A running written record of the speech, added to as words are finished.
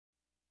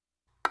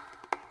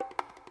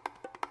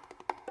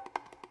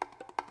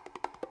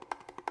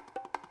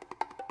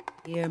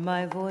Hear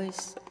my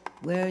voice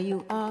where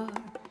you are.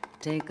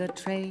 Take a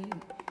train,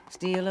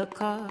 steal a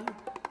car,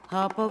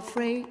 hop a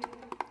freight,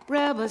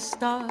 grab a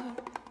star,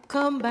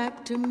 come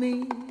back to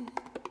me.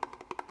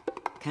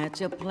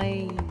 Catch a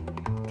plane,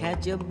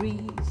 catch a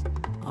breeze,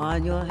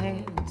 on your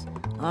hands,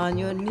 on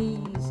your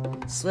knees,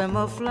 swim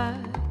or fly,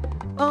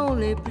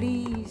 only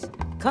please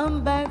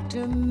come back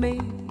to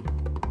me.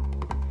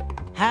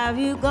 Have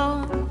you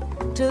gone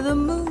to the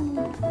moon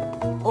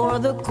or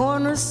the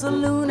corner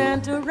saloon?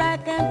 And to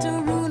rack and to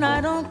ruin,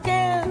 I don't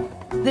care.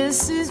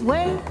 This is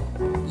where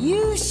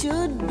you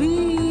should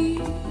be.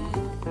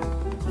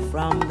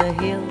 From the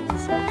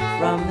hills,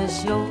 from the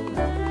shore,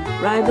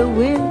 ride the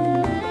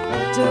wind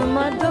to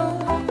my door.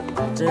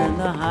 Turn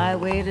the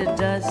highway to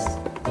dust.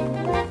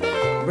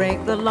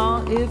 Break the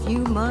law if you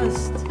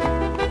must.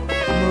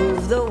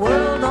 Move the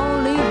world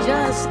only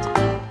just.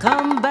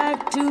 Come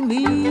back to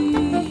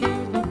me.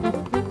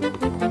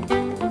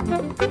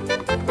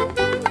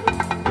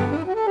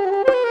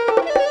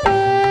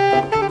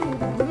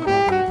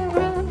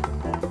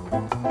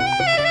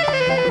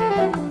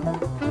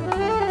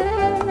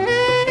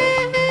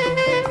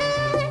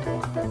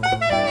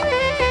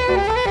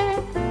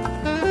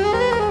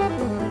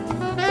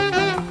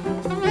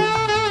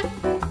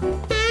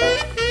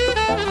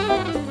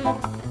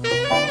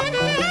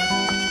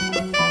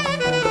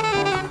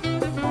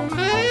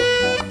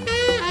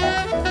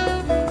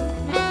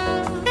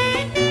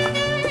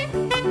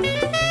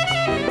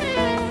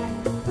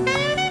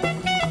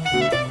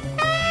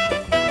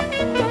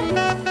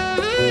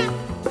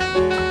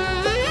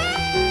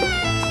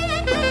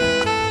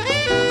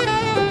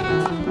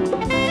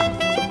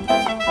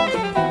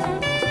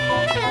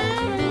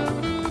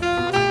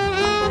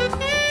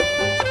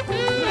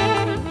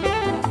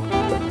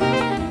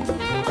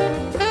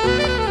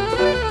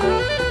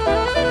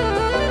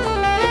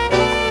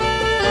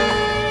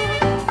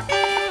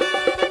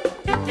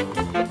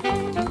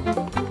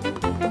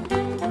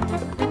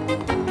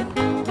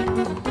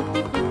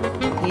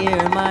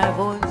 Hear my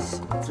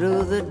voice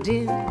through the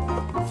din.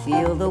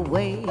 Feel the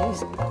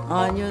waves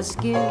on your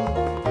skin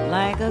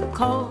like a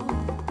call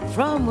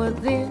from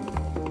within.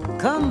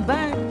 Come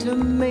back to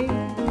me.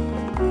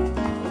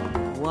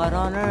 What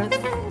on earth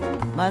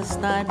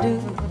must I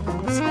do?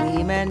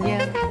 Scream and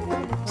yell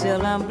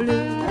till I'm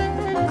blue.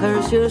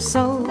 Curse your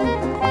soul.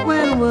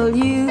 When will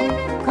you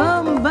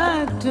come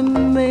back to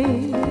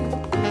me?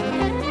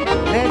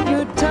 Let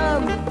your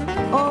tub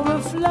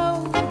overflow.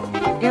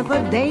 If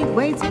a date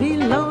waits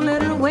below,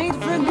 let her wait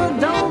for good.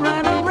 Don't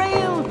ride a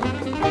rail.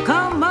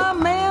 Come by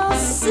mail,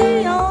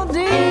 COD.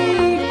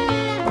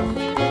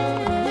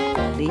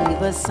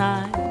 Leave a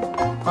sign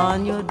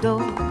on your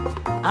door.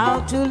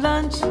 Out to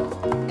lunch,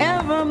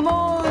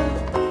 evermore.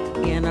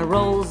 In a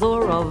rose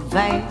or a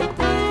van,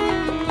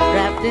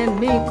 wrapped in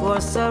mink or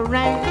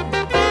saran.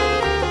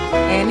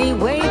 Any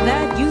way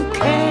that you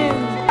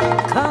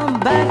can, come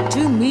back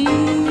to me.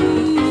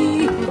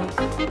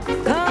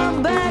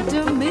 Come back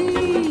to me.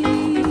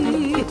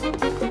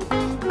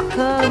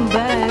 Come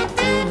back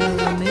to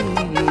me.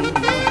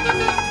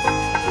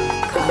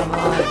 Come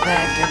on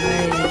back to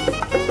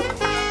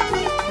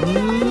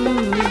me.